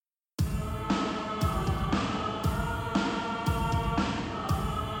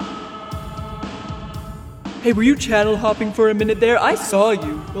Hey, were you channel hopping for a minute there? I saw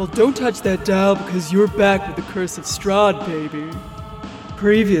you. Well, don't touch that dial because you're back with the Curse of Strahd, baby.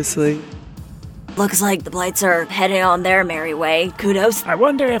 Previously. Looks like the Blights are heading on their merry way. Kudos. I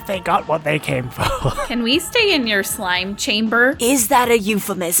wonder if they got what they came for. Can we stay in your slime chamber? Is that a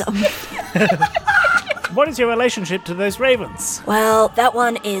euphemism? What is your relationship to those ravens? Well, that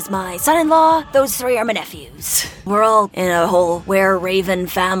one is my son-in-law. Those three are my nephews. We're all in a whole were-raven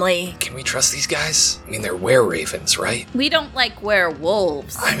family. Can we trust these guys? I mean, they're were-ravens, right? We don't like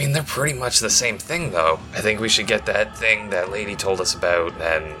werewolves. I mean, they're pretty much the same thing, though. I think we should get that thing that lady told us about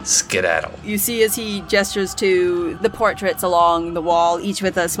and skedaddle. You see as he gestures to the portraits along the wall, each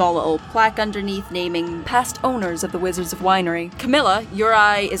with a small little plaque underneath naming past owners of the Wizards of Winery. Camilla, your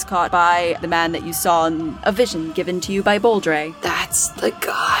eye is caught by the man that you saw in a vision given to you by Boldre. That's the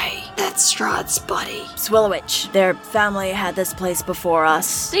guy. That's Strahd's buddy. Swillowitch. Their family had this place before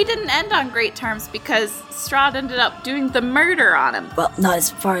us. They didn't end on great terms because Strahd ended up doing the murder on him. Well, not as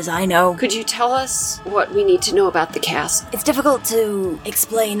far as I know. Could you tell us what we need to know about the cask? It's difficult to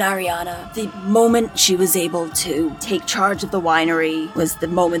explain, Ariana. The moment she was able to take charge of the winery was the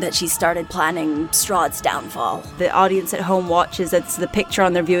moment that she started planning Strahd's downfall. The audience at home watches as the picture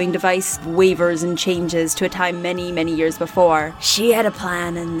on their viewing device wavers and changes to a time many, many years before. She had a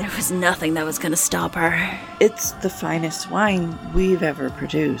plan and there was nothing that was going to stop her. It's the finest wine we've ever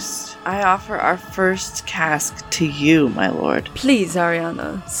produced. I offer our first cask to you, my lord. Please,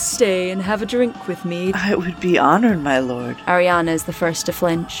 Ariana, stay and have a drink with me. I would be honored, my lord. Ariana is the first to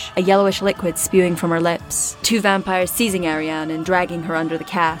flinch, a yellowish liquid spewing from her lips. Two vampires seizing Ariana and dragging her under the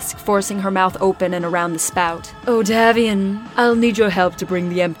cask, forcing her mouth open and around the spout. Oh, Davian, I'll need your help to bring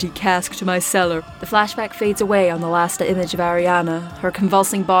the empty cask to my cellar. The flashback fades away on the last image of Ariana, her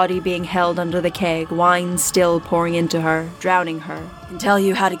convulsing body being held under the keg, wine still pouring into her, drowning her. I can tell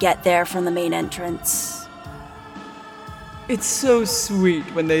you how to get there from the main entrance. It's so sweet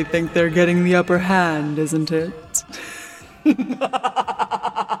when they think they're getting the upper hand, isn't it?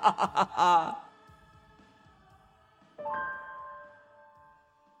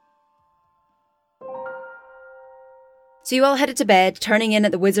 So you all headed to bed, turning in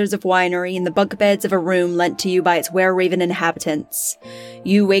at the Wizards of Winery in the bunk beds of a room lent to you by its were-raven inhabitants.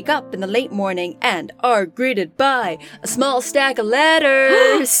 You wake up in the late morning and are greeted by a small stack of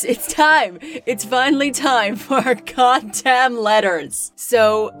letters. It's time. It's finally time for our goddamn letters.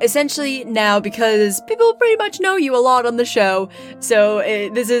 So essentially now, because people pretty much know you a lot on the show, so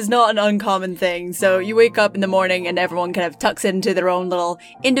this is not an uncommon thing. So you wake up in the morning and everyone kind of tucks into their own little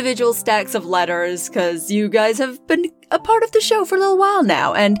individual stacks of letters because you guys have been a part of the show for a little while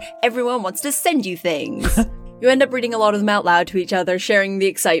now, and everyone wants to send you things. You end up reading a lot of them out loud to each other, sharing the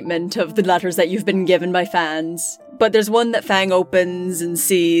excitement of the letters that you've been given by fans. But there's one that Fang opens and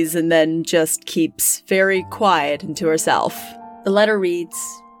sees and then just keeps very quiet into herself. The letter reads,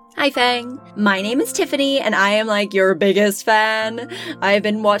 Hi Fang, my name is Tiffany and I am like your biggest fan. I have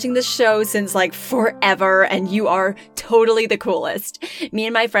been watching this show since like forever and you are totally the coolest. Me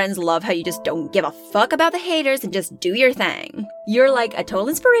and my friends love how you just don't give a fuck about the haters and just do your thing. You're like a total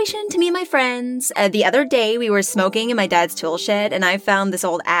inspiration to me and my friends. The other day we were smoking in my dad's tool shed and I found this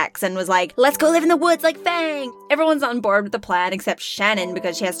old axe and was like, let's go live in the woods like Fang. Everyone's on board with the plan except Shannon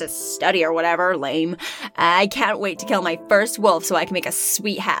because she has to study or whatever, lame. I can't wait to kill my first wolf so I can make a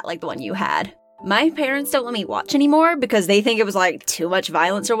sweet hat like the one you had. My parents don't let me watch anymore because they think it was like too much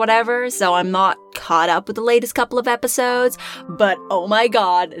violence or whatever, so I'm not caught up with the latest couple of episodes. But oh my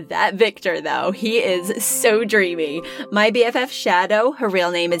god, that Victor though, he is so dreamy. My BFF Shadow, her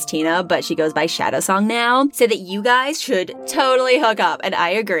real name is Tina, but she goes by Shadow Song now, said that you guys should totally hook up, and I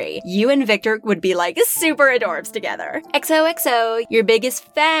agree. You and Victor would be like super adorbs together. XOXO, your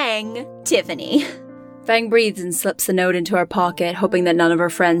biggest Fang, Tiffany. Fang breathes and slips the note into her pocket, hoping that none of her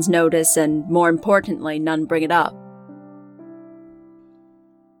friends notice and, more importantly, none bring it up.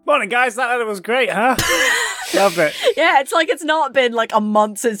 Morning, guys. That letter was great, huh? Loved it. Yeah, it's like it's not been like a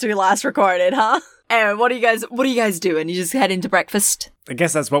month since we last recorded, huh? Anyway, what are you guys doing? You just head into breakfast? I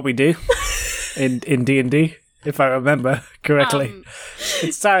guess that's what we do in D&D, if I remember correctly.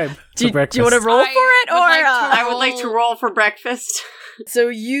 It's time for breakfast. Do you want to roll for it, or I would like to roll for breakfast. So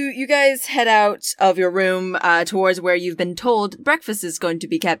you guys head out of your room towards where you've been told breakfast is going to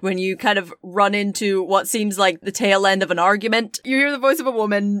be kept. When you kind of run into what seems like the tail end of an argument, you hear the voice of a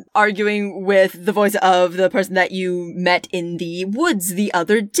woman arguing with the voice of the person that you met in the woods the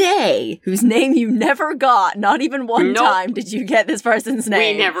other day, whose name you never got. Not even one time did you get this person's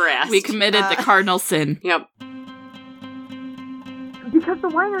name. We never asked. We committed the cardinal sin. Yep. Because the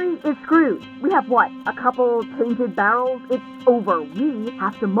winery is screwed. We have what? A couple tainted barrels? It's over. We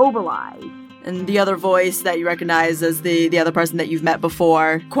have to mobilize. And the other voice that you recognize as the other person that you've met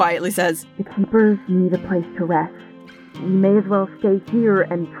before quietly says, The keepers need a place to rest. We may as well stay here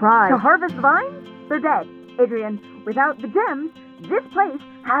and try to harvest vines? They're dead. Adrian, without the gems, this place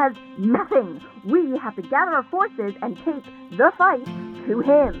has nothing. We have to gather our forces and take the fight to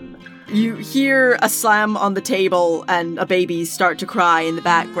him. You hear a slam on the table and a baby start to cry in the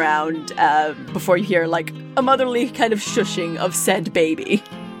background before you hear like a motherly kind of shushing of said baby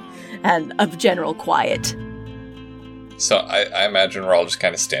and a general quiet. So I imagine we're all just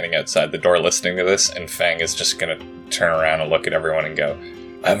kind of standing outside the door listening to this, and Fang is just going to turn around and look at everyone and go,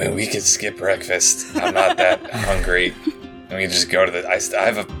 I mean, we could skip breakfast. I'm not that hungry. And we just go to the... I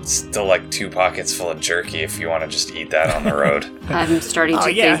have still like 2 pockets full of jerky if you want to just eat that on the road. I'm starting to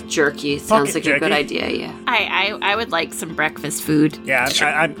think jerky sounds like a good idea, yeah. I would like some breakfast food. Yeah,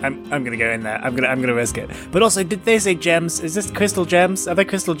 I'm gonna go in there. I'm gonna risk it. But also, did they say gems? Is this crystal gems? Are there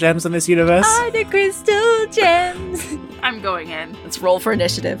crystal gems in this universe? Are the crystal gems? I'm going in. Let's roll for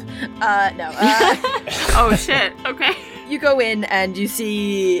initiative. No. Oh shit, okay. You go in and you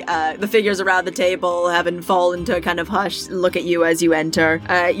see the figures around the table having fallen into a kind of hush look at you as you enter.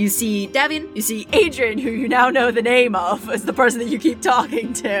 You see Davian, you see Adrian, who you now know the name of as the person that you keep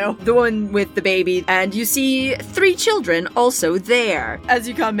talking to, the one with the baby, and you see 3 children also there. As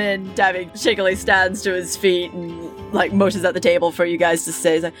you come in, Davian shakily stands to his feet and like motions at the table for you guys to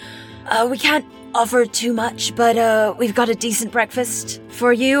stay. He's like, we can't offer too much, but we've got a decent breakfast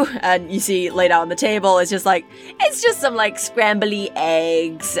for you. And you see laid out on the table, it's just some like scrambly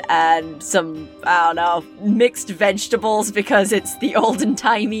eggs and some, I don't know, mixed vegetables because it's the olden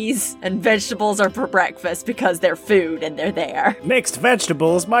timies, and vegetables are for breakfast because they're food and they're there. Mixed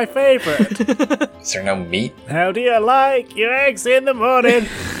vegetables, my favorite. Is there no meat? How do you like your eggs in the morning?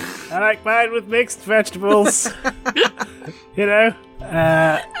 I like mine with mixed vegetables. You know?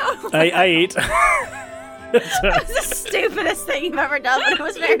 I eat. That's the stupidest thing you've ever done, but it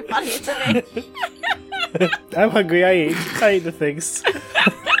was very funny to me. I'm hungry, I eat the things.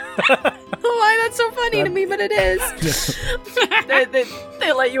 Why that's so funny to me, but it is.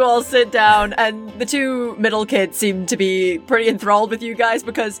 They let you all sit down, and the 2 middle kids seem to be pretty enthralled with you guys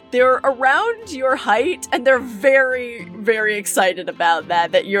because they're around your height, and they're very, very excited about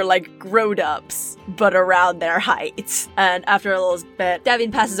that you're like grown-ups, but around their height. And after a little bit,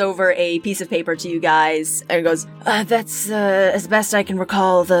 Davian passes over a piece of paper to you guys, and goes, that's, as best I can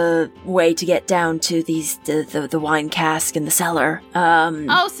recall, the way to get down to the wine cask in the cellar.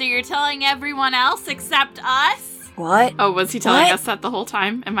 Oh, so you're telling everyone else except us? What? Oh, was he telling us that the whole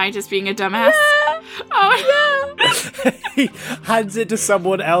time? Am I just being a dumbass? Yeah. Oh, yeah. He hands it to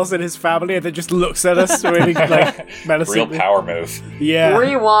someone else in his family and then just looks at us really like menacingly. Real power move. Yeah.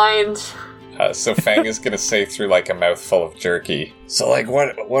 Rewind. So Fang is gonna say through like a mouthful of jerky. So like,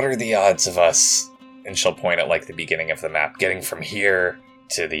 what are the odds of us? And she'll point at like the beginning of the map, getting from here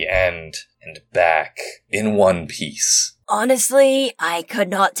to the end and back in one piece. Honestly, I could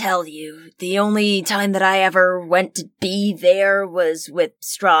not tell you. The only time that I ever went to be there was with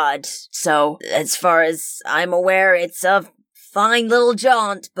Strahd. So, as far as I'm aware, it's a fine little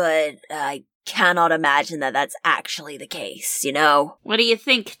jaunt, but I cannot imagine that that's actually the case, you know? What do you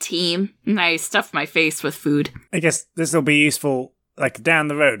think, team? I stuffed my face with food. I guess this will be useful, like, down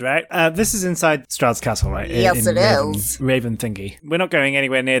the road, right? This is inside Strahd's castle, right? Yes, it is. Raven thingy. We're not going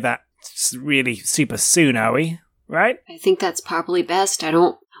anywhere near that really super soon, are we? Right? I think that's probably best. I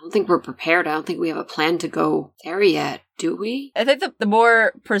don't think we're prepared. I don't think we have a plan to go there yet, do we? I think the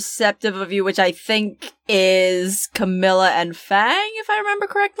more perceptive of you, which I think is Camilla and Fang, if I remember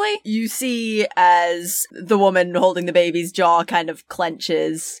correctly, you see as the woman holding the baby's jaw kind of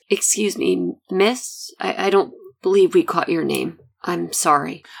clenches. Excuse me, miss? I don't believe we caught your name. I'm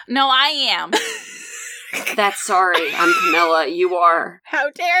sorry. No, I am. That's sorry. I'm Camilla. You are. How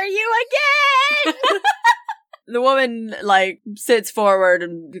dare you again? The woman, like, sits forward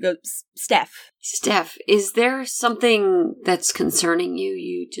and goes, Steph, is there something that's concerning you?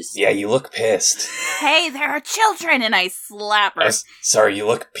 You just... Yeah, you look pissed. Hey, there are children, and I slap her. Sorry, you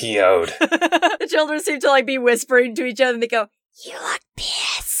look PO'd. The children seem to, like, be whispering to each other, and they go, you look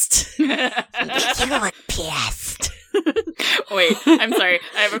pissed. You look pissed. Wait, I'm sorry.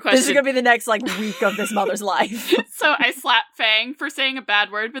 I have a question. This is going to be the next, like, week of this mother's life. So I slap Fang for saying a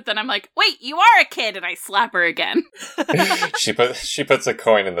bad word, but then I'm like, wait, you are a kid, and I slap her again. She puts a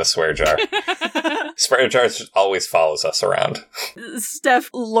coin in the swear jar. Swear jar always follows us around. Steph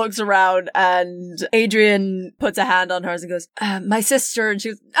looks around, and Adrian puts a hand on hers and goes, my sister, and she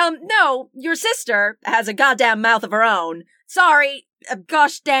goes, no, your sister has a goddamn mouth of her own. Sorry. A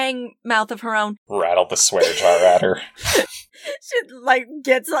gosh dang mouth of her own. Rattle the swear jar at her. She,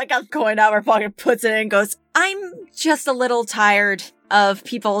 gets, a coin out of her pocket, puts it in, and goes, I'm just a little tired of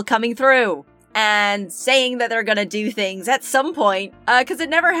people coming through and saying that they're gonna do things at some point, because it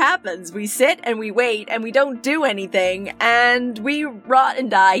never happens. We sit and we wait and we don't do anything, and we rot and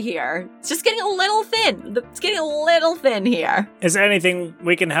die here. It's just getting a little thin. It's getting a little thin here. Is there anything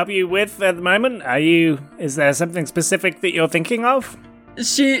we can help you with at the moment? Is there something specific that you're thinking of?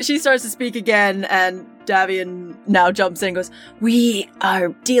 She starts to speak again, and Davian now jumps in and goes, we are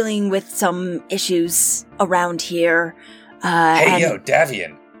dealing with some issues around here. Yo,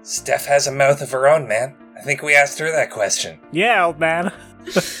 Davian. Steph has a mouth of her own, man. I think we asked her that question. Yeah, old man.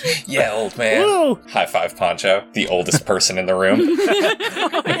 Yeah, old man. Woo! High five, Poncho, the oldest person in the room.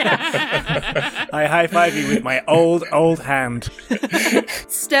 I high five you with my old hand.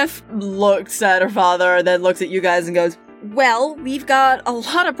 Steph looks at her father and then looks at you guys and goes, well, we've got a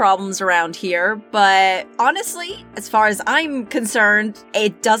lot of problems around here, but honestly, as far as I'm concerned,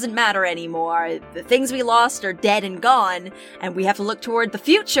 it doesn't matter anymore. The things we lost are dead and gone, and we have to look toward the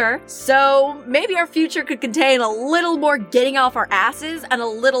future, so maybe our future could contain a little more getting off our asses and a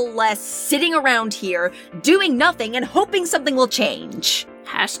little less sitting around here, doing nothing and hoping something will change.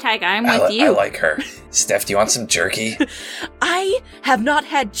 Hashtag I'm with you. I like her. Steph, do you want some jerky? I have not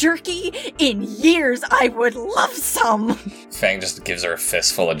had jerky in years. I would love some. Fang just gives her a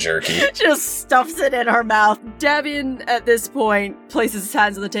fistful of jerky. Just stuffs it in her mouth. Davian, at this point, places his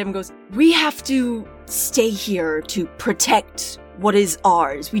hands on the table and goes, we have to stay here to protect what is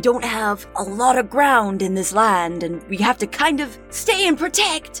ours. We don't have a lot of ground in this land, and we have to kind of stay and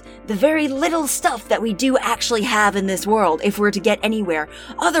protect the very little stuff that we do actually have in this world if we're to get anywhere.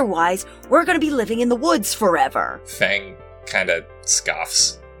 Otherwise, we're going to be living in the woods forever. Fang kind of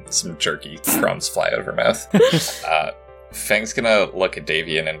scoffs. Some jerky crumbs fly out of her mouth. Fang's gonna look at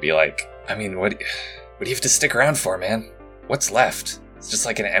Davian and be like, I mean, what do you have to stick around for, man? What's left? It's just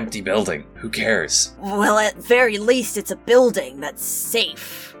like an empty building. Who cares? Well, at very least, it's a building that's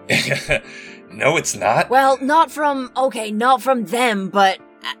safe. No, it's not. Well, not from them, but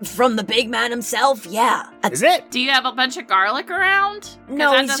from the big man himself, yeah. Is it? Do you have a bunch of garlic around?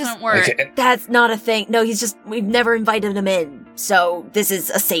 No, that he's doesn't just work. Okay. That's not a thing. No, we've never invited him in, so this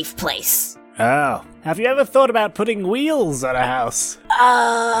is a safe place. Oh. Have you ever thought about putting wheels on a house?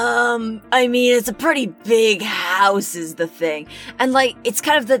 I mean, it's a pretty big house is the thing. And, it's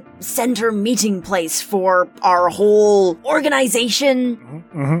kind of the center meeting place for our whole organization.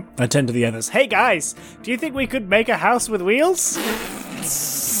 Mm-hmm. I turn to the others. Hey, guys, do you think we could make a house with wheels?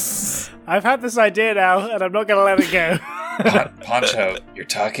 I've had this idea now, and I'm not going to let it go. Poncho, you're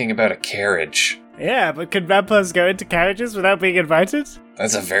talking about a carriage. Yeah, but can vampires go into carriages without being invited?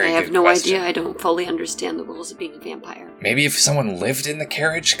 That's a very good question. I have no idea. I don't fully understand the rules of being a vampire. Maybe if someone lived in the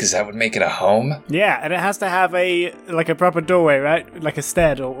carriage, because that would make it a home? Yeah, and it has to have a proper doorway, right? Like a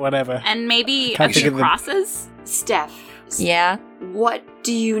stead or whatever. And maybe Can't a think few of them. crosses? Steph, Yeah? what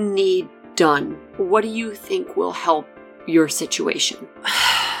do you need done? What do you think will help your situation?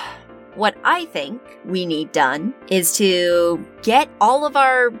 What I think we need done is to get all of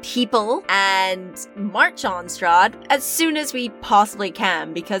our people and march on Strahd as soon as we possibly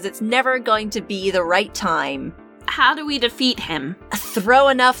can, because it's never going to be the right time. How do we defeat him? Throw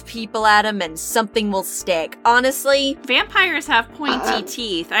enough people at him and something will stick. Honestly, Vampires have pointy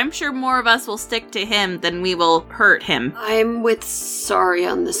teeth. I'm sure more of us will stick to him than we will hurt him. I'm with Sorry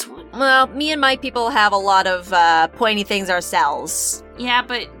on this one. well, me and my people have a lot of pointy things ourselves. Yeah,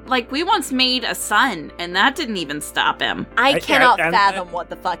 but, we once made a son, and that didn't even stop him. I cannot and- fathom what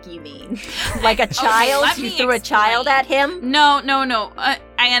the fuck you mean. Like a child? let You me threw a child explain. at him? No.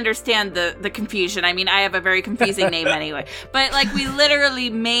 I understand the confusion. I mean, I have a very confusing name anyway. But, we literally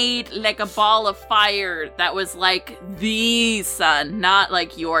made, a ball of fire that was, the sun,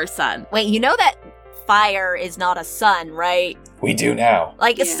 not, your son. Wait, you know that fire is not a sun, right? We do now.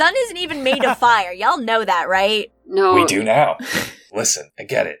 A Yeah. sun isn't even made of fire. Y'all know that, right? No. We do now. Listen, I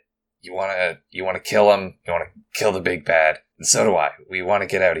get it. You wanna kill him. You wanna kill the big bad. And so do I. We want to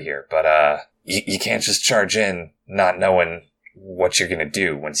get out of here. But, you can't just charge in not knowing what you're gonna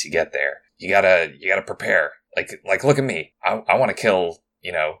do once you get there. You gotta prepare. Look at me. I want to kill,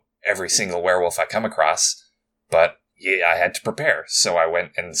 every single werewolf I come across. But yeah, I had to prepare. So I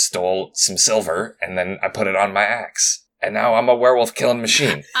went and stole some silver and then I put it on my axe. And now I'm a werewolf killing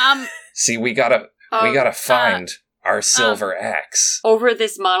machine. See, we gotta find our silver axe. Over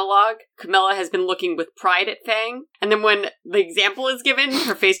this monologue, Camilla has been looking with pride at Fang, and then when the example is given,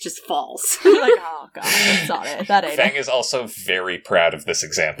 her face just falls. Like, oh god, that's not it. That ain't Fang it. is also very proud of this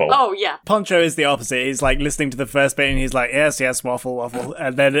example. Oh, yeah. Poncho is the opposite. He's like listening to the first bit and he's like, yes, waffle, waffle.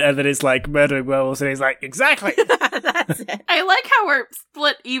 And then it's like murdering werewolves and he's like, exactly. That's it. I like how we're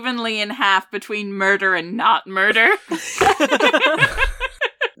split evenly in half between murder and not murder.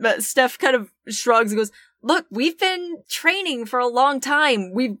 But Steph kind of shrugs and goes, look, we've been training for a long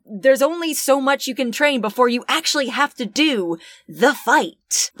time. There's only so much you can train before you actually have to do the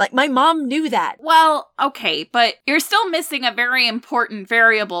fight. Like, my mom knew that. Well, okay, but you're still missing a very important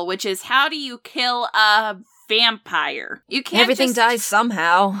variable, which is how do you kill a vampire? You can't Everything dies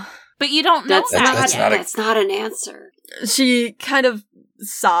somehow. But you don't know That's not an answer. She kind of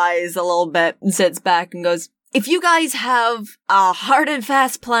sighs a little bit and sits back and goes, if you guys have a hard and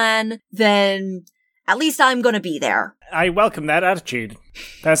fast plan, then at least I'm gonna be there. I welcome that attitude,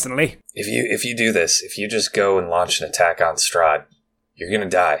 personally. If you do this, if you just go and launch an attack on Strahd, you're gonna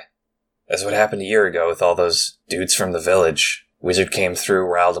die. That's what happened a year ago with all those dudes from the village. Wizard came through,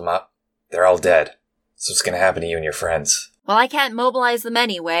 riled them up. They're all dead. That's what's gonna happen to you and your friends. Well, I can't mobilize them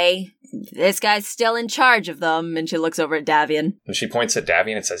anyway. This guy's still in charge of them. And she looks over at Davian. And she points at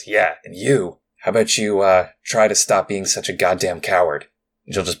Davian and says, yeah, and you, how about you try to stop being such a goddamn coward?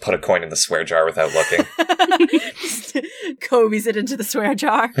 And she'll just put a coin in the swear jar without looking. Kobe's it into the swear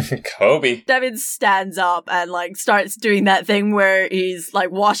jar. Kobe. Davian stands up and, like, starts doing that thing where he's,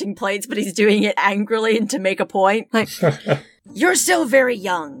 like, washing plates, but he's doing it angrily and to make a point. Like, you're still very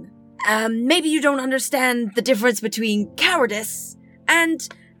young. Maybe you don't understand the difference between cowardice and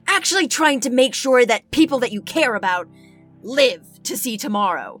actually trying to make sure that people that you care about live to see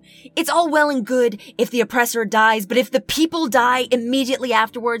tomorrow. It's all well and good if the oppressor dies, but if the people die immediately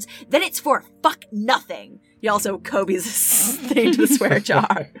afterwards, then it's for fuck nothing. He also Kobe's thing to the swear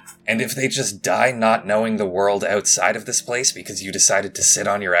jar. And if they just die not knowing the world outside of this place because you decided to sit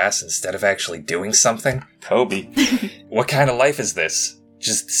on your ass instead of actually doing something? Kobe, what kind of life is this?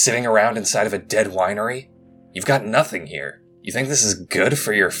 Just sitting around inside of a dead winery? You've got nothing here. You think this is good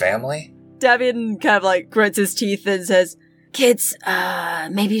for your family? Davian kind of like grits his teeth and says, kids,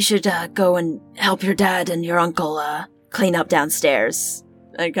 maybe you should go and help your dad and your uncle clean up downstairs.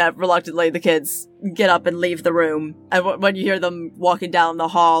 And kind of reluctantly the kids get up and leave the room. And when you hear them walking down the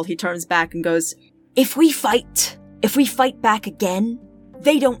hall, he turns back and goes, if we fight back again,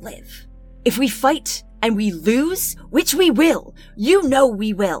 they don't live. If we fight and we lose, which we will, you know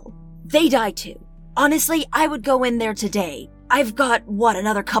we will, they die too. Honestly, I would go in there today. I've got,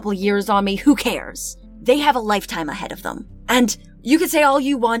 another couple years on me, who cares? They have a lifetime ahead of them. And you can say all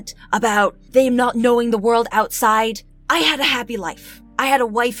you want about them not knowing the world outside. I had a happy life. I had a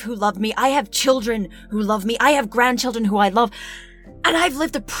wife who loved me. I have children who love me. I have grandchildren who I love. And I've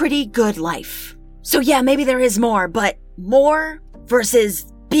lived a pretty good life. So yeah, maybe there is more, but more versus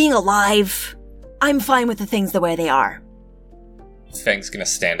being alive, I'm fine with the things the way they are. Fang's gonna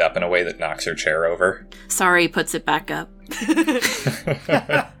stand up in a way that knocks her chair over. Sorry, puts it back up.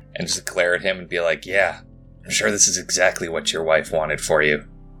 And just glare at him and be like, yeah, I'm sure this is exactly what your wife wanted for you.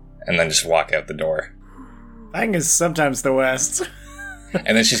 And then just walk out the door. Fang is sometimes the worst.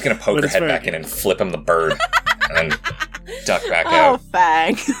 And then she's gonna poke her head back in and flip him the bird. And then duck back Oh, out.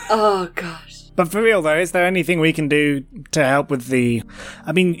 Fang. Oh, gosh. But for real though, is there anything we can do to help with the?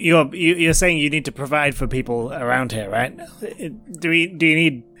 I mean, you're saying you need to provide for people around here, right? Do you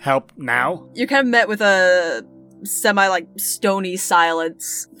need help now? You're kind of met with a stony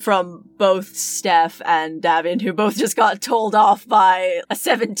silence from both Steph and Davian, who both just got told off by a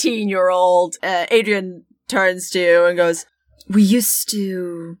 17-year-old. Adrian turns to you and goes, we used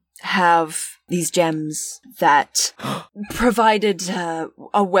to have these gems that provided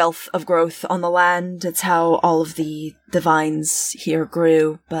a wealth of growth on the land. It's how all of the vines here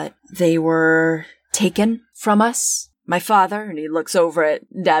grew, but they were taken from us. My father, and he looks over at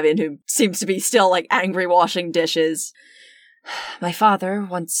Davian, who seems to be still, like, angry washing dishes. My father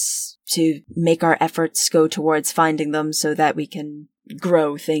wants to make our efforts go towards finding them so that we can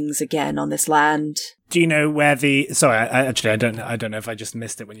grow things again on this land. Do you know where the? Sorry, I don't know if I just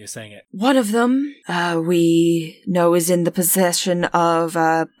missed it when you're saying it. One of them, we know is in the possession of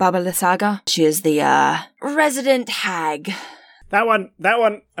Baba Lysaga. She is the resident hag. That one.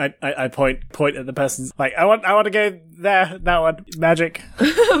 I point at the person's like, I want to go there. That one, magic,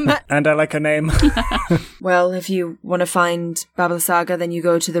 and I like her name. Well, if you want to find Baba Lysaga, then you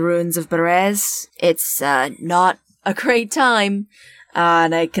go to the ruins of Berez. It's not a great time.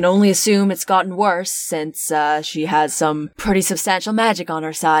 And I can only assume it's gotten worse since she has some pretty substantial magic on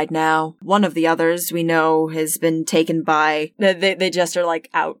her side now. One of the others we know has been taken by, they just are like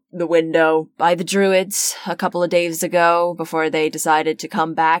out the window by the druids a couple of days ago before they decided to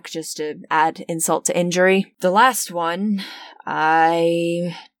come back just to add insult to injury. The last one,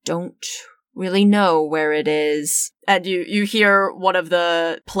 I don't really know where it is. And you hear one of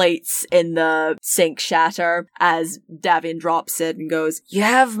the plates in the sink shatter as Davian drops it and goes, "You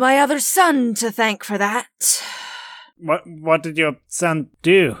have my other son to thank for that." What did your son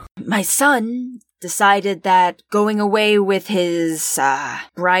do? My son decided that going away with his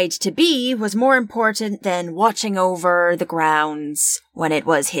bride-to-be was more important than watching over the grounds when it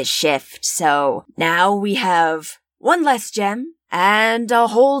was his shift. So now we have one less gem and a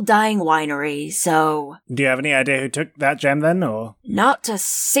whole dying winery, so... Do you have any idea who took that gem then, or...? Not a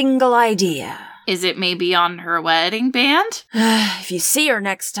single idea. Is it maybe on her wedding band? If you see her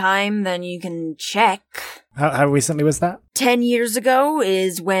next time, then you can check. How recently was that? 10 years ago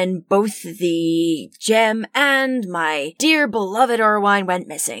is when both the gem and my dear beloved Irwine went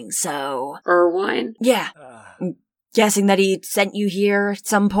missing, so... Irwine? Yeah. I'm guessing that he sent you here at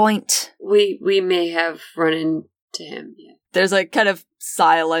some point. We may have run into him, yeah. There's a kind of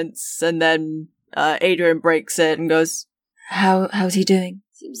silence, and then Adrian breaks it and goes, How's he doing?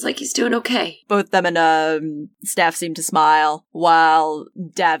 Seems like he's doing okay. Both them and Staff seem to smile, while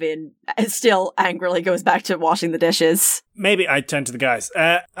Davian still angrily goes back to washing the dishes. Maybe I turn to the guys.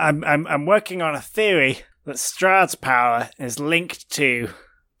 I'm working on a theory that Strahd's power is linked to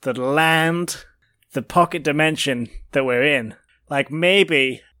the land, the pocket dimension that we're in. Like,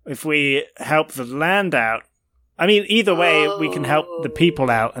 maybe if we help the land out, I mean, either way, we can help the people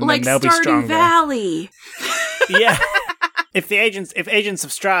out, and like then they'll Stardew be stronger. Valley. Yeah. If agents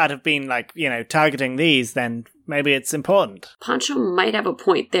of Strahd have been, like, targeting these, then maybe it's important. Poncho might have a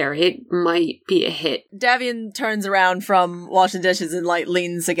point there. It might be a hit. Davian turns around from washing dishes and,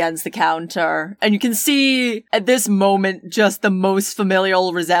 leans against the counter. And you can see, at this moment, just the most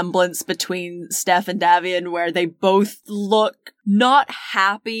familial resemblance between Steph and Davian, where they both look not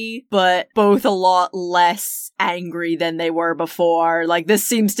happy, but both a lot less angry than they were before. Like, this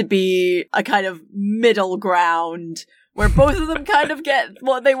seems to be a kind of middle ground where both of them kind of get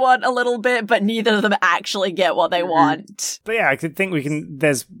what they want a little bit, but neither of them actually get what they want. But yeah, I could think we can.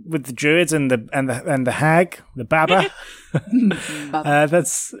 There's with the druids and the hag, the Baba.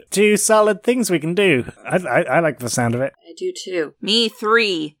 That's two solid things we can do. I like the sound of it. I do too. Me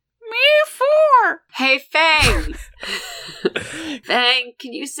 3. Me 4. Hey, Fang! Fang,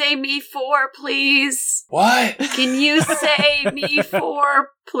 can you say me 4, please? What? Can you say me 4,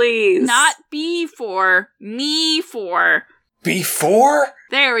 please? Not B4. Me 4. B4?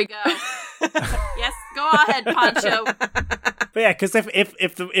 There we go. Yes, go ahead, Poncho. But yeah, because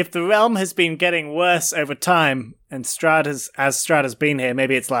if the realm has been getting worse over time, and Strahd has been here,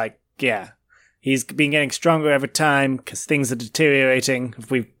 maybe it's like, yeah, he's been getting stronger over time because things are deteriorating. If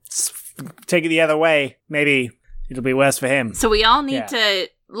we take it the other way, maybe it'll be worse for him. So we all need to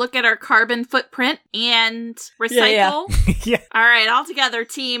look at our carbon footprint and recycle. Yeah. All right, all together,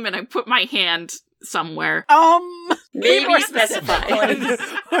 team, and I put my hand somewhere. Maybe specify.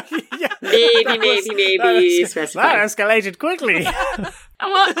 Yeah. Maybe specify. That escalated quickly. I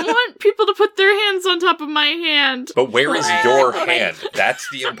want people to put their hands on top of my hand. But where is your hand? That's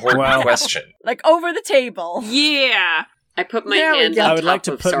the important question. Like, over the table. Yeah. I put my hand on I would top like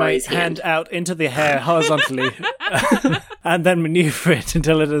to of put my Sari's hand out into the hair horizontally and then maneuver it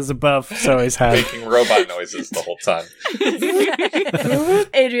until it is above Sari's hand. Making robot noises the whole time.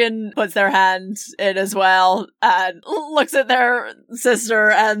 Adrian puts their hand in as well and looks at their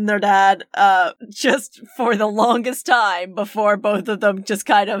sister and their dad just for the longest time before both of them just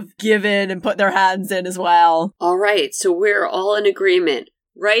kind of give in and put their hands in as well. All right, so we're all in agreement.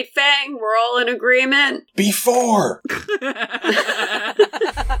 Right, Fang? We're all in agreement? B4!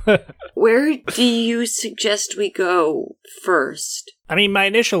 Where do you suggest we go first? I mean, my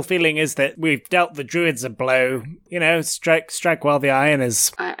initial feeling is that we've dealt the druids a blow. Strike while the iron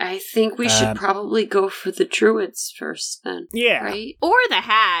is... I think we should probably go for the druids first, then. Yeah. Right? Or the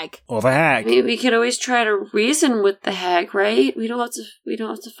hag. Or the hag. I mean, we could always try to reason with the hag, right? We don't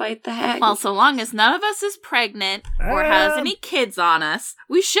have to fight the hag. Well, so long as none of us is pregnant or has any kids on us,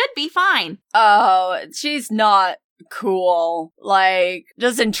 we should be fine. Oh, she's not cool. Like,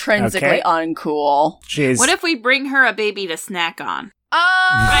 just intrinsically uncool. Jeez. What if we bring her a baby to snack on?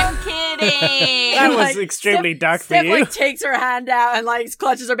 I'm kidding. That was extremely dark for Steph, you. takes her hand out and,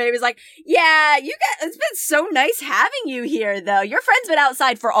 clutches her baby's yeah, it's been so nice having you here, though. Your friend's been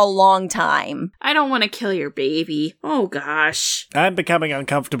outside for a long time. I don't want to kill your baby. Oh, gosh. I'm becoming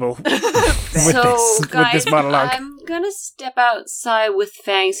uncomfortable with guys, this monologue. I'm gonna step outside with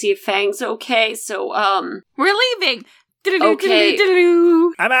Fang, see if Fang's okay. So, We're leaving. Okay.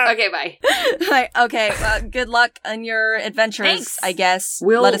 I'm out. Okay, bye. Okay, good luck on your adventures, Thanks. I guess.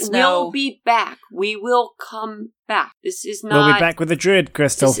 Let us know. We'll be back. We will come back. This is not... We'll be back with the druid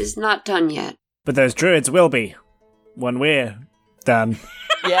crystal. This is not done yet. But those druids will be when we're done.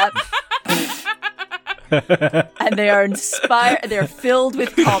 Yep. And they are inspired. They're filled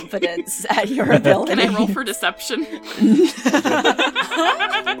with confidence at your ability. Can I roll for deception?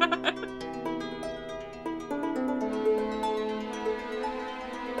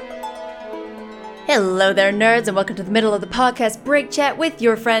 Hello there, nerds, and welcome to the middle of the podcast break chat with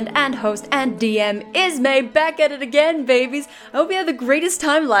your friend and host and DM, Ismay, back at it again, babies. I hope you had the greatest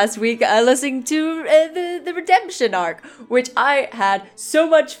time last week listening to the Redemption arc, which I had so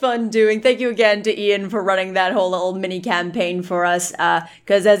much fun doing. Thank you again to Ian for running that whole little mini campaign for us,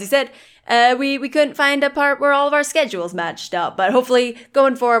 because as he said, we couldn't find a part where all of our schedules matched up, but hopefully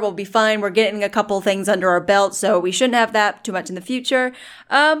going forward we'll be fine. We're getting a couple things under our belt, so we shouldn't have that too much in the future.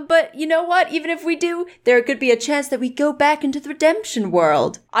 But you know what? Even if we do, there could be a chance that we go back into the Redemption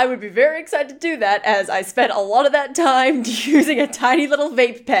world. I would be very excited to do that, as I spent a lot of that time using a tiny little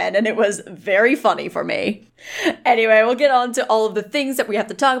vape pen, and it was very funny for me. Anyway, we'll get on to all of the things that we have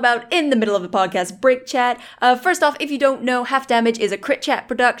to talk about in the middle of the podcast break chat. First off, if you don't know, Half Damage is a Crit Chat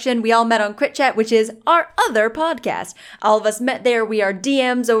production. We all met on Crit Chat, which is our other podcast. All of us met there. We are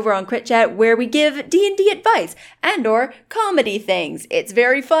DMs over on Crit Chat, where we give D&D advice and or comedy things. It's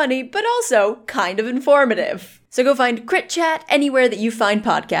very funny, but also kind of informative. So go find Crit Chat anywhere that you find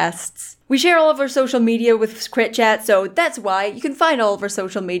podcasts. We share all of our social media with Crit Chat, so that's why you can find all of our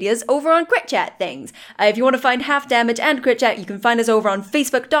social medias over on Crit Chat things. If you want to find Half Damage and Crit Chat, you can find us over on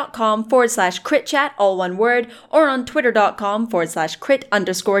facebook.com/Crit Chat, all one word, or on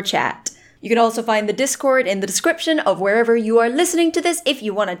twitter.com/Crit_chat. You can also find the Discord in the description of wherever you are listening to this if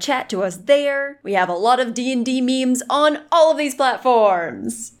you want to chat to us there. We have a lot of D&D memes on all of these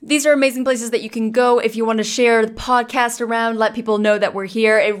platforms. These are amazing places that you can go if you want to share the podcast around, let people know that we're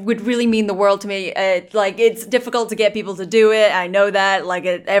here. It would really mean the world to me. It's difficult to get people to do it. I know that,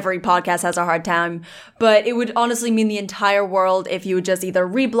 every podcast has a hard time, but it would honestly mean the entire world if you would just either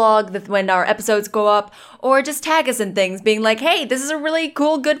reblog when our episodes go up, or just tag us in things, being like, hey, this is a really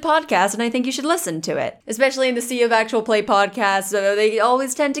cool, good podcast, and I think you should listen to it. Especially in the sea of actual play podcasts, they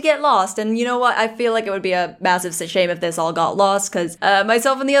always tend to get lost, and you know what? I feel like it would be a massive shame if this all got lost, because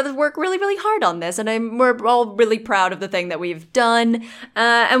myself and the others work really, really hard on this, and we're all really proud of the thing that we've done,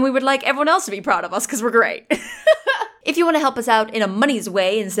 and we would like everyone else to be proud of us, because we're great. If you want to help us out in a money's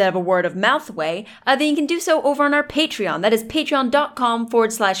way instead of a word of mouth way, then you can do so over on our Patreon. That is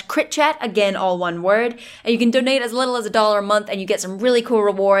patreon.com/CritChat, again, all one word. And you can donate as little as $1 a month, and you get some really cool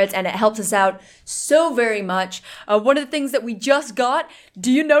rewards, and it helps us out so very much. One of the things that we just got,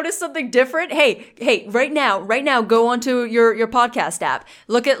 do you notice something different? Hey, right now, go onto your podcast app.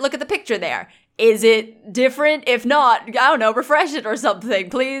 Look at the picture there. Is it different? If not, I don't know, refresh it or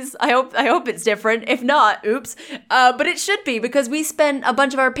something, please. I hope it's different. If not, oops. But it should be, because we spent a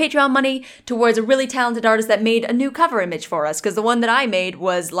bunch of our Patreon money towards a really talented artist that made a new cover image for us, because the one that I made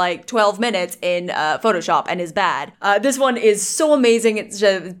was 12 minutes in Photoshop and is bad. This one is so amazing. It's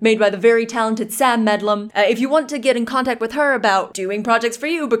made by the very talented Sam Medlem. If you want to get in contact with her about doing projects for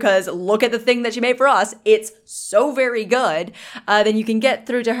you, because look at the thing that she made for us, it's so very good, then you can get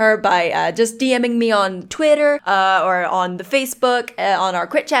through to her by just DMing me on Twitter or on the Facebook, on our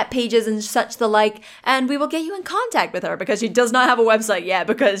Crit Chat pages and such the like, and we will get you in contact with her, because she does not have a website yet,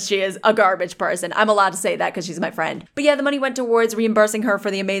 because she is a garbage person. I'm allowed to say that because she's my friend. But yeah, the money went towards reimbursing her for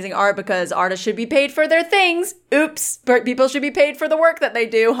the amazing art, because artists should be paid for their things. Oops. But people should be paid for the work that they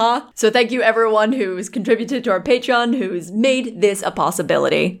do, huh? So thank you everyone who's contributed to our Patreon, who's made this a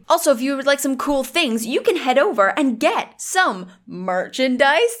possibility. Also, if you would like some cool things, you can head over and get some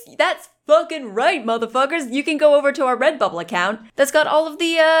merchandise. That's fucking right, motherfuckers. You can go over to our Redbubble account that's got all of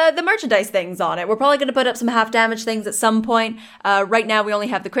the merchandise things on it. We're probably going to put up some Half Damage things at some point. Right now we only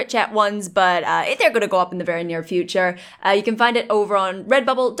have the Crit Chat ones, but they're going to go up in the very near future. You can find it over on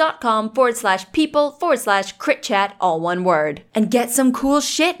redbubble.com/people/Crit Chat, all one word. And get some cool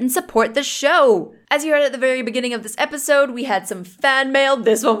shit and support the show. As you heard at the very beginning of this episode, we had some fan mail.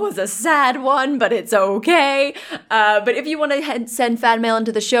 This one was a sad one, but it's okay. But if you want to send fan mail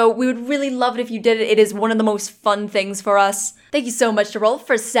into the show, we would really love it if you did it. It is one of the most fun things for us. Thank you so much to Rolf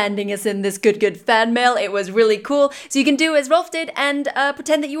for sending us in this good fan mail. It was really cool. So you can do as Rolf did and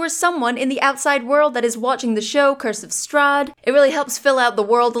pretend that you are someone in the outside world that is watching the show Curse of Strahd. It really helps fill out the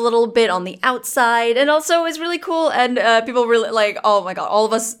world a little bit on the outside, and also is really cool, and people really like, oh my god, all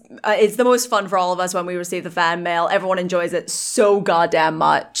of us, it's the most fun for all of us when we receive the fan mail. Everyone enjoys it so goddamn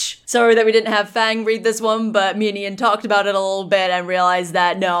much. Sorry that we didn't have Fang read this one, but me and Ian talked about it a little bit and realized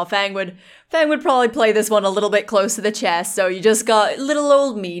that no, Fang would probably play this one a little bit close to the chest, so you just got little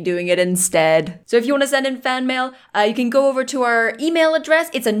old me doing it instead. So if you want to send in fan mail, you can go over to our email address.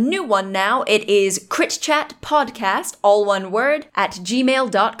 It's a new one now. It is critchatpodcast, all one word,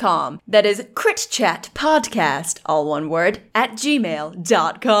 @gmail.com. That is critchatpodcast, all one word,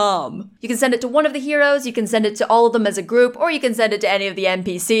 @gmail.com. You can send it to one of the heroes, you can send it to all of them as a group, or you can send it to any of the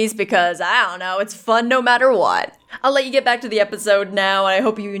NPCs because, I don't know, it's fun no matter what. I'll let you get back to the episode now, and I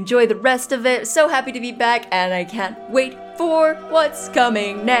hope you enjoy the rest of it. So happy to be back, and I can't wait for what's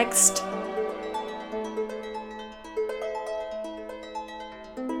coming next.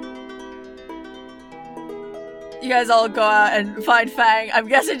 You guys all go out and find Fang. I'm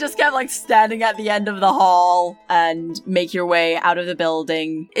guessing just kept like standing at the end of the hall and make your way out of the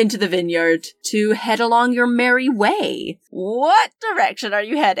building into the vineyard to head along your merry way. What direction are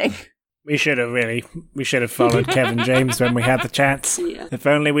you heading? We should have followed Kevin James when we had the chance. Yeah. If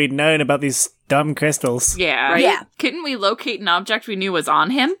only we'd known about these dumb crystals. Yeah. Right? Yeah. Couldn't we locate an object we knew was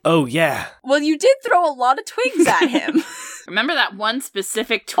on him? Oh, yeah. Well, you did throw a lot of twigs at him. Remember that one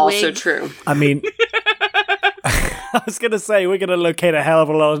specific twig? Also true. I mean, I was going to say, we're going to locate a hell of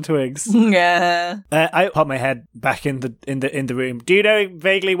a lot of twigs. Yeah. I pop my head back in the room. Do you know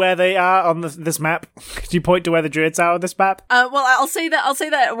vaguely where they are on this map? Could you point to where the druids are on this map? Well, I'll say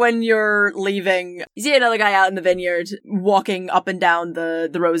that when you're leaving, you see another guy out in the vineyard walking up and down the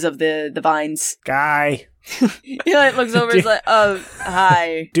rows of the vines. Guy. He like looks over and is like, oh,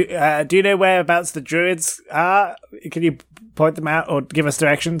 hi. Do you know whereabouts the druids are? Can you point them out or give us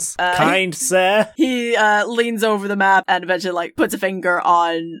directions? Kind sir? He leans over the map and eventually like puts a finger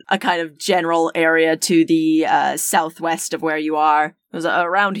on a kind of general area to the southwest of where you are. It was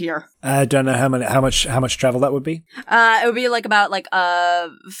around here. I don't know how much travel that would be. It would be like about like a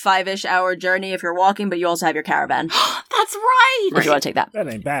 5-ish hour journey if you're walking, but you also have your caravan. That's right! If you want to take that. That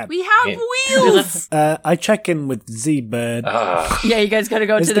ain't bad. We have wheels! I check in with Z-Bird. Yeah, you guys gotta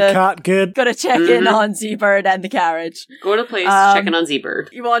go Is to the cart good? Gotta check in on Z-Bird and the carriage. Go to place, check in on Z-Bird.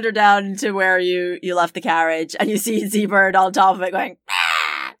 You wander down to where you left the carriage, and you see Z-Bird on top of it going,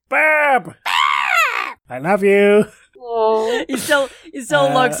 Barb! I love you. Oh. He still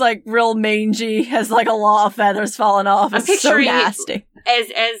looks like real mangy, has like a lot of feathers falling off. I'm It's so picturing nasty. As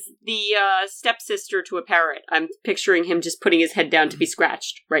the stepsister to a parrot, I'm picturing him just putting his head down to be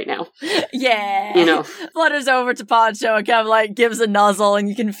scratched right now. Yeah. You know. Flutters over to Poncho and kind of like gives a nuzzle, and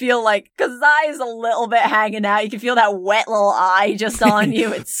you can feel like, because his eye is a little bit hanging out, you can feel that wet little eye just on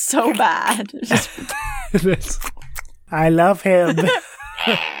you. It's so bad. I love him.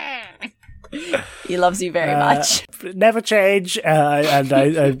 He loves you very much. Never change, and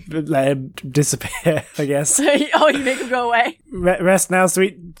I let him disappear, I guess. Oh, you make him go away? Rest now,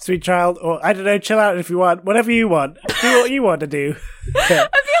 sweet child, or I don't know, chill out if you want. Whatever you want. Do what you want to do. I feel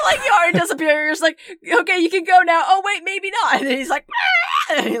like you already disappear. You're just like, okay, you can go now. Oh, wait, maybe not. And then he's like,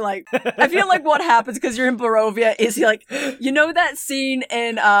 ah! And he like, I feel like what happens because you're in Barovia is he like, you know that scene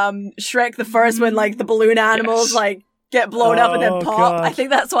in Shrek the First when like the balloon animals like get blown up and then pop? God. I think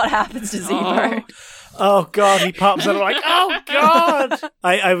that's what happens to Z-Bird. Oh god, he pops and I'm like, oh god!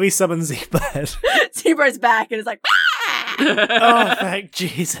 I resummon Z-Bird. Z-Bird's back and it's like, Oh, thank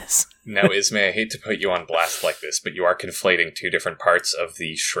Jesus. Now, Ismay, I hate to put you on blast like this, but you are conflating two different parts of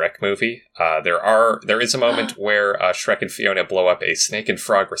the Shrek movie. There is a moment where Shrek and Fiona blow up a snake and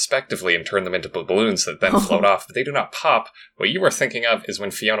frog respectively and turn them into balloons that then float off, but they do not pop. What you are thinking of is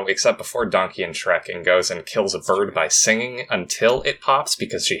when Fiona wakes up before Donkey and Shrek and goes and kills a bird by singing until it pops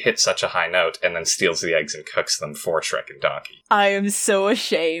because she hit such a high note and then steals the eggs and cooks them for Shrek and Donkey. I am so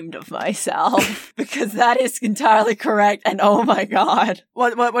ashamed of myself because that is entirely correct. And oh my god,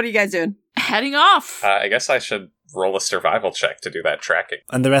 what are you guys doing? Heading off. I guess I should roll a survival check to do that tracking.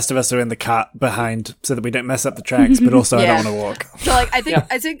 And the rest of us are in the cart behind so that we don't mess up the tracks, but also I don't want to walk. So, like, I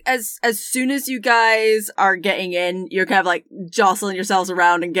think as soon as you guys are getting in, you're kind of, like, jostling yourselves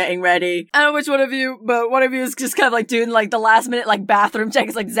around and getting ready. I don't know which one of you, but one of you is just kind of, like, doing, like, the last minute, like, bathroom check.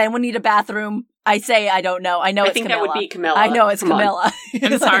 It's like, does anyone need a bathroom? I say I don't know. I know it's Camilla. I think that would be Camilla. I know it's Camilla.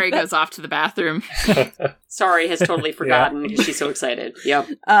 And Sari goes off to the bathroom. Sari has totally forgotten because she's so excited. Yep.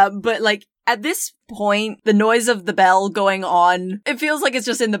 But, like, at this point, the noise of the bell going on, it feels like it's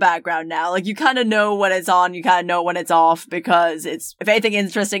just in the background now. Like, you kind of know when it's on, you kind of know when it's off, because if anything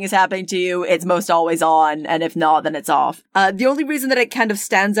interesting is happening to you, it's most always on, and if not, then it's off. The only reason that it kind of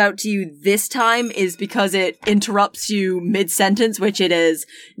stands out to you this time is because it interrupts you mid-sentence, which it has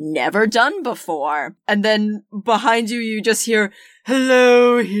never done before. And then behind you, you just hear,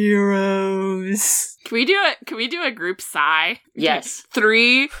 "Hello, heroes." Can we do a group sigh? Yes.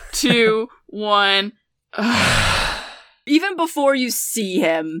 3, 2, 1. Even before you see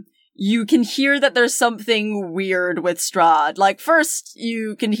him, you can hear that there's something weird with Strahd. Like, first,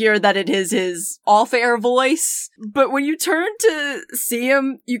 you can hear that it is his off-air voice, but when you turn to see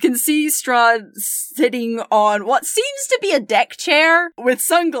him, you can see Strahd sitting on what seems to be a deck chair with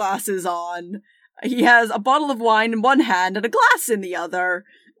sunglasses on. He has a bottle of wine in one hand and a glass in the other,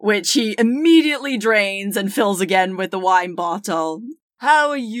 which he immediately drains and fills again with the wine bottle. How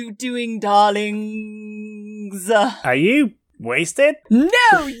are you doing, darlings? Are you wasted?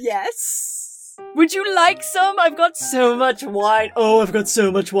 No, yes. Would you like some? I've got so much wine. Oh, I've got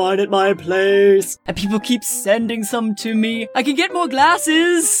so much wine at my place. And people keep sending some to me. I can get more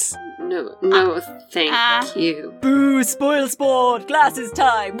glasses. No, thank you. Boo, spoil sport. Glasses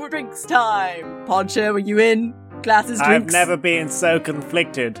time. Drinks time. Poncho, are you in? Glasses, drinks. I've never been so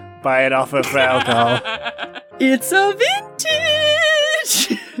conflicted by an offer for alcohol. It's a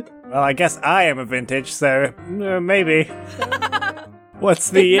vintage! Well, I guess I am a vintage, so maybe. What's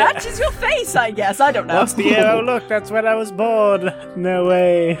the year? It matches your face, I guess. I don't know. What's the year? Oh, look, that's when I was born. No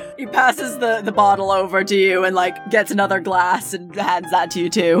way. He passes the bottle over to you and, like, gets another glass and hands that to you,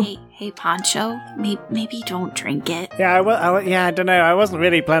 too. Hey, Poncho, maybe don't drink it. Yeah, I don't know. I wasn't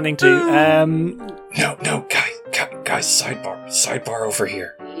really planning to. No, guys, sidebar over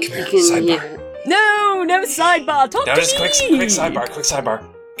here. Come here, sidebar. No sidebar. Talk to me. Just quick sidebar.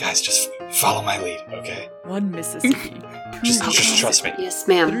 Guys, just follow my lead, okay? 1 Mississippi. Just trust me. Yes,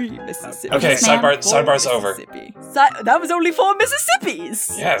 ma'am. 3 Mississippi. Okay, sidebar's over. That was only 4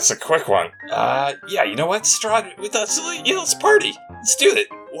 Mississippis. Yeah, it's a quick one. Yeah, you know what, Strahd? Let's party. Let's do it.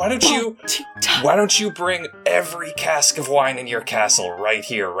 Why don't you bring every cask of wine in your castle right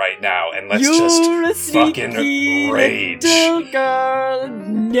here, right now, and let's just fucking rage. Little girl.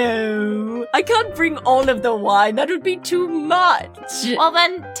 No. I can't bring all of the wine. That would be too much. Well,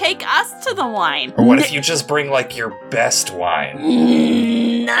 then take us to the wine. Or what if you just bring, like, your best wine?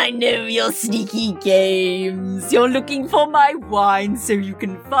 I know your sneaky games. You're looking for my wine so you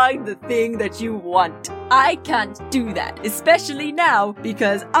can find the thing that you want. I can't do that, especially now,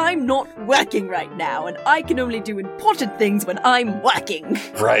 because I'm not working right now, and I can only do important things when I'm working.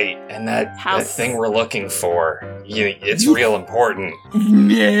 Right, and that thing we're looking for, it's real important.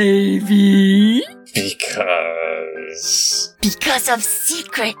 Maybe. Because of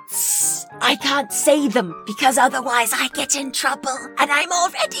secrets. I can't say them, because otherwise I get in trouble, and I'm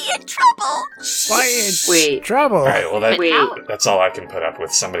already in trouble. Wait, trouble? Alright, well that's all I can put up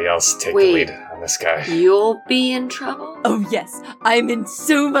with. Somebody else take the lead on this guy. You'll be in trouble? Oh yes, I'm in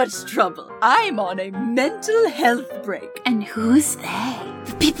so much trouble. I'm on a mental health break. And who's they?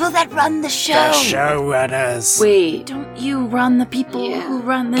 The people that run the show. The showrunners. Wait. Don't you run the people who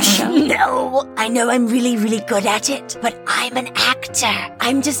run the show? No, I know I'm really, really good at it, but I'm an actor.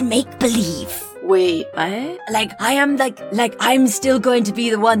 I'm just make-believe. Wait, what? Like, I am I'm still going to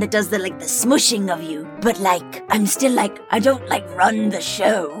be the one that does the smushing of you, but I'm still I don't run the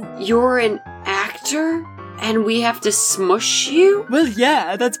show. You're an actor? And we have to smush you? Well,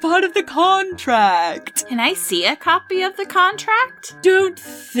 yeah, that's part of the contract. Can I see a copy of the contract? Don't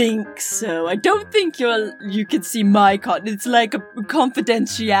think so. I don't think you can see my It's like a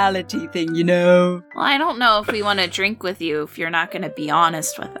confidentiality thing, you know? Well, I don't know if we want to drink with you if you're not going to be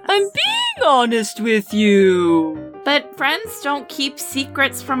honest with us. I'm being honest with you. But friends don't keep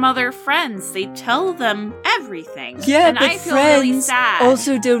secrets from other friends. They tell them everything. Yeah, and but I feel friends really sad.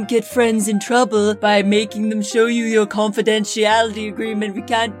 also don't get friends in trouble by making them show you your confidentiality agreement. We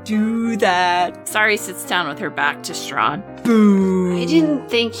can't do that. Sari sits down with her back to Strahd. Boo. I didn't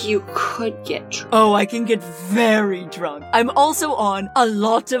think you could get drunk. Oh, I can get very drunk. I'm also on a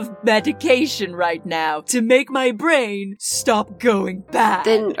lot of medication right now to make my brain stop going bad.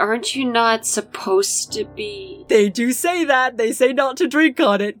 Then aren't you not supposed to be? They do say that. They say not to drink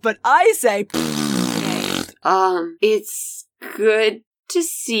on it, but I say... It's good to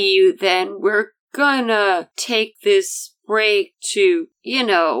see you then. We're gonna take this break to,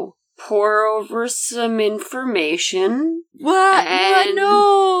 pour over some information. What? And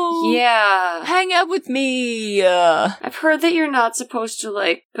No! Yeah. Hang out with me. I've heard that you're not supposed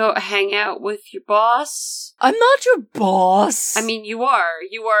to, go hang out with your boss. I'm not your boss. I mean, you are.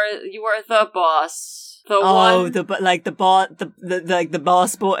 You are the boss. The one. one. The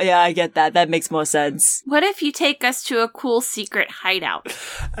boss boy. Yeah, I get that. That makes more sense. What if you take us to a cool secret hideout?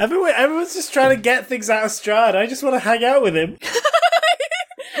 Everyone's just trying to get things out of Strahd. I just want to hang out with him.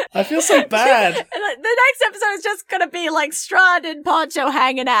 I feel so bad. And the next episode is just gonna be Strahd and Poncho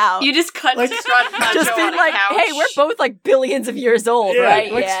hanging out. You just cut to Strahd and Poncho just being on a couch. hey, we're both billions of years old,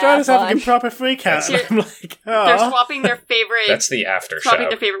 right? Strahd is having a proper freak out. I'm like, oh. They're swapping their favorite. That's the after show. Swapping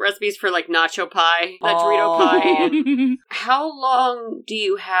their favorite recipes for nacho pie, Dorito pie. And how long do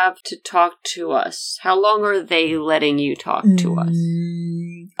you have to talk to us? How long are they letting you talk to us?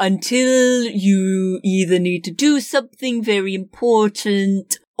 Until you either need to do something very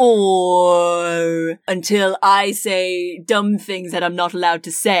important, or until I say dumb things that I'm not allowed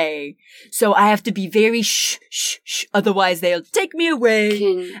to say. So I have to be very shh, otherwise they'll take me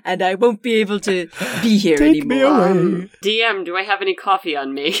away, and I won't be able to be here take anymore. Me away. DM, do I have any coffee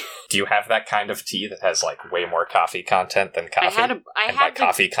on me? Do you have that kind of tea that has way more coffee content than coffee? I by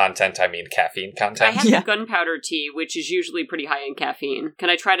coffee content, I mean caffeine content. I have the gunpowder tea, which is usually pretty high in caffeine.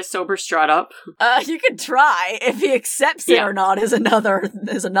 Can I try to sober Strahd up? You could try. If he accepts it or not is another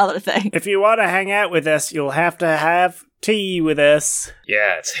thing. If you want to hang out with us, you'll have to have tea with us.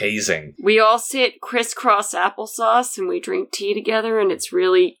 Yeah, it's hazing. We all sit crisscross applesauce and we drink tea together, and it's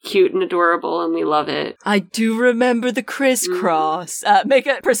really cute and adorable, and we love it. I do remember the crisscross. Make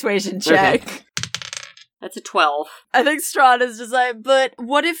a persuasion check. Okay. That's a 12. I think Strahd is just but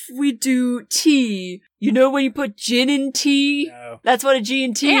what if we do tea? You know when you put gin in tea? No. That's what a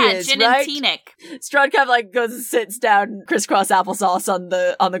G&T is, gin right? and tonic. Strahd kind of goes and sits down, crisscross applesauce on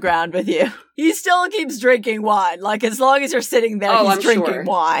the ground with you. He still keeps drinking wine. As long as you're sitting there, he's drinking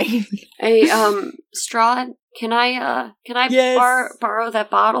wine. Hey, Strahd, can I yes. borrow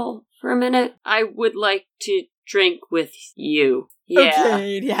that bottle for a minute? I would like to drink with you. Yeah.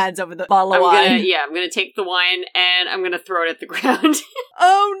 Okay, and he hands over the bottle of wine. I'm gonna take the wine and I'm gonna throw it at the ground.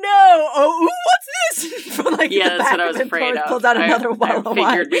 Oh no! Oh, what's this? From that's what I was afraid of. Pulls out another bottle of wine.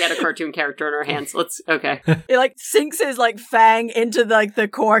 I figured we had a cartoon character in our hands. Okay. He sinks his fang into the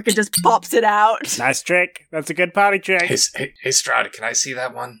cork and just pops it out. Nice trick. That's a good party trick. Hey Strahd, can I see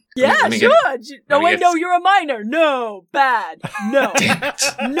that one? Yeah, sure. No, you're a minor. No, bad. No. Damn it.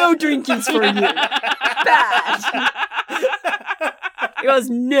 No drinkies for you. Bad. He goes,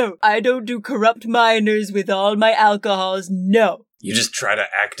 no, I don't do corrupt minors with all my alcohols. No. You just try to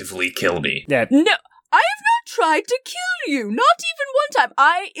actively kill me. Yeah. No, I have not tried to kill you. Not even one time.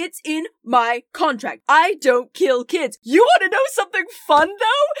 It's in my contract. I don't kill kids. You want to know something fun,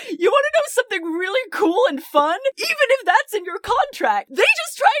 though? You want to know something really cool and fun? Even if that's in your contract, they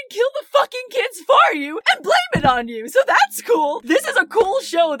just try and kill the fucking kids for you and blame it on you. So that's cool. This is a cool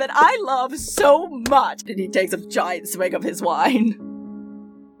show that I love so much. And he takes a giant swig of his wine.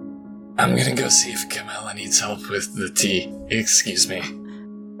 I'm gonna go see if Camilla needs help with the tea. Excuse me.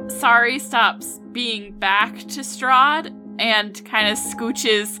 Sari stops being back to Strahd and kind of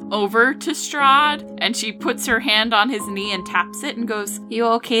scooches over to Strahd, and she puts her hand on his knee and taps it and goes, "You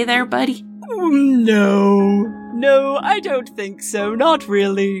okay there, buddy?" No, I don't think so. Not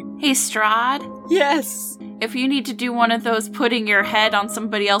really. Hey, Strahd? Yes? If you need to do one of those putting your head on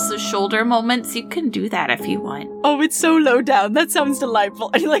somebody else's shoulder moments, you can do that if you want. Oh, it's so low down. That sounds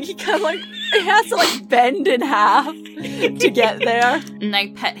delightful. And he kind of he has to bend in half to get there. And I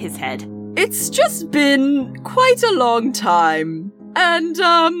pet his head. It's just been quite a long time. And,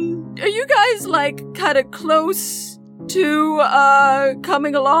 are you guys, kind of close to,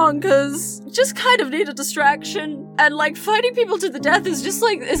 coming along? Because just kind of need a distraction. And, fighting people to the death is just,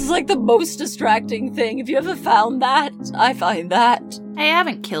 is the most distracting thing. Have you ever found that? I find that. I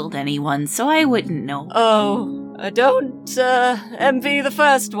haven't killed anyone, so I wouldn't know. Oh, I don't, envy the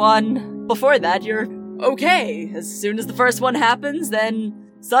first one. Before that, you're okay. As soon as the first one happens, then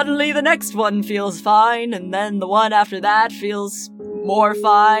suddenly the next one feels fine, and then the one after that feels more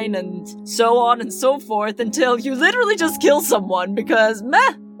fine, and so on and so forth, until you literally just kill someone because,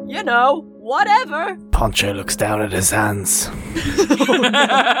 whatever. Poncho looks down at his hands. Oh,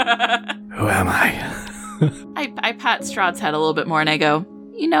 no. Who am I? I pat Strahd's head a little bit more and I go,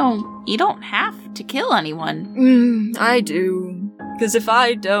 you don't have to kill anyone. I do. Because if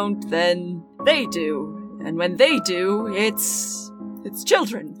I don't, then they do. And when they do, it's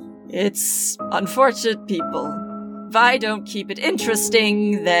children. It's unfortunate people. If I don't keep it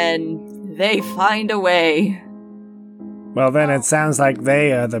interesting, then they find a way. Well, then it sounds like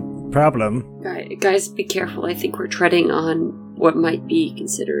they are the problem. Guys, be careful. I think we're treading on what might be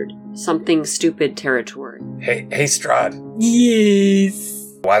considered something stupid territory. Hey, Strahd. Yes.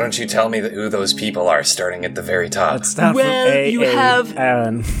 Why don't you tell me who those people are, starting at the very top? Let's start Well, from A. you have-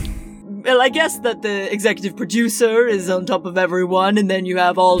 Aaron. Well, I guess that the executive producer is on top of everyone, and then you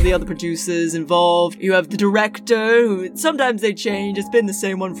have all the other producers involved. You have the director, who sometimes they change. It's been the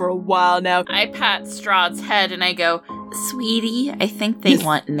same one for a while now. I pat Strahd's head and I go, "Sweetie, I think they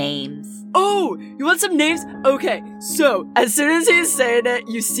want names." Oh, you want some names? Okay, so as soon as he's saying it,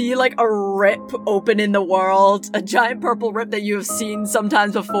 you see like a rip open in the world, a giant purple rip that you have seen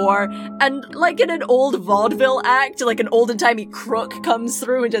sometimes before, and like in an old vaudeville act, like an olden-timey crook comes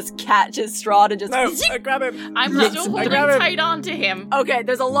through and just catches Strahd and just... No, grab him. I'm Yes, still I holding grab him. tight on to him. Okay,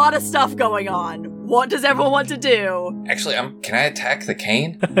 there's a lot of stuff going on. What does everyone want to do? Actually, can I attack the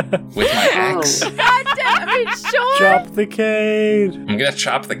cane with my axe? Oh. God damn it, sure! Chop the cane. I'm gonna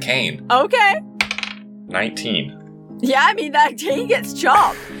chop the cane. Okay. 19. Yeah, I mean, that king gets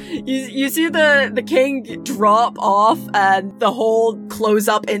chopped. You see the king drop off and the hole close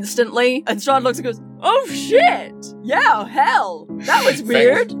up instantly, and Strahd looks and goes, "Oh shit! Yeah, hell, that was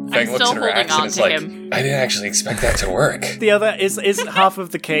weird." Fang looks still at her holding axe and on is to like, him. I didn't actually expect that to work. The other is half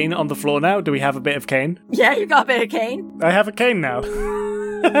of the cane on the floor now. Do we have a bit of cane? Yeah, you got a bit of cane. I have a cane now.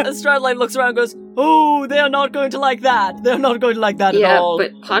 And Strahd like looks around and goes, "Oh, they're not going to like that. They're not going to like that at all." Yeah,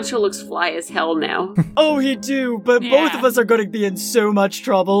 but Poncho looks fly as hell now. Oh, he do, but Yeah. both of us are going to be in so much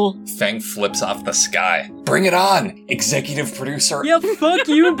trouble. Fang flips off the sky. Bring it on, executive producer. Yeah, fuck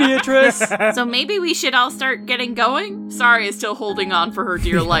you, Beatrice. So maybe we should all start getting going? Sari is still holding on for her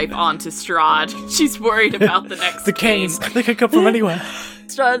dear life onto Strahd. She's worried about the next The canes. They could come from anywhere.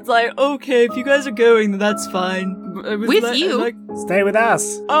 Strahd's like, "Okay, if you guys are going, then that's fine." It was With you? like, Stay with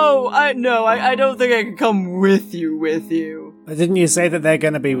us. "Oh, I don't think I can come with you. Didn't you say that they're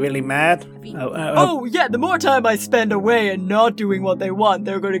going to be really mad? Oh, yeah, the more time I spend away and not doing what they want,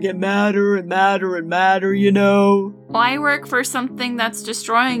 they're going to get madder and madder and madder, you know? Why work for something that's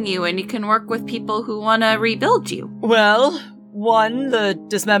destroying you and you can work with people who want to rebuild you? Well, one, the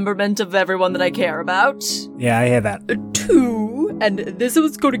dismemberment of everyone that I care about. Yeah, I hear that. Two, and this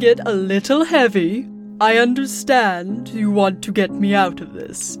was going to get a little heavy. I understand you want to get me out of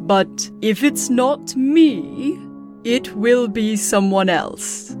this, but if it's not me, it will be someone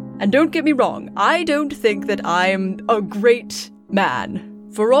else. And don't get me wrong, I don't think that I'm a great man.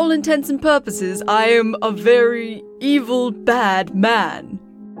 For all intents and purposes, I am a very evil, bad man.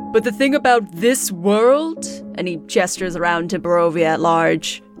 But the thing about this world, and he gestures around to Barovia at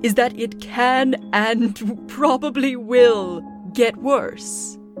large, is that it can and probably will get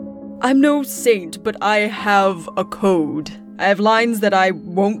worse. I'm no saint, but I have a code. I have lines that I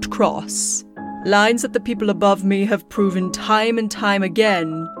won't cross. Lines that the people above me have proven time and time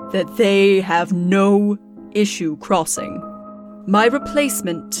again that they have no issue crossing. My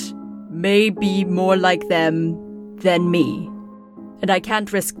replacement may be more like them than me, and I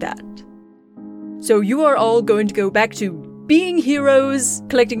can't risk that. So you are all going to go back to being heroes,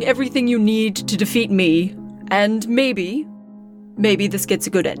 collecting everything you need to defeat me, and maybe this gets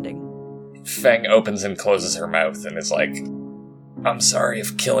a good ending. Fang opens and closes her mouth and is like, I'm sorry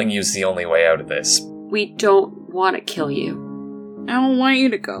if killing you's the only way out of this. We don't want to kill you. I don't want you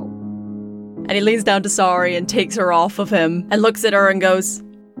to go. And he leans down to Sari and takes her off of him and looks at her and goes,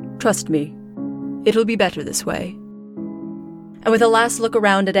 "Trust me, it'll be better this way." And with a last look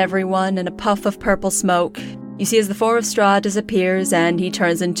around at everyone and a puff of purple smoke, you see as the form of Strahd disappears and he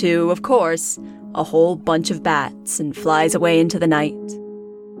turns into, of course, a whole bunch of bats and flies away into the night.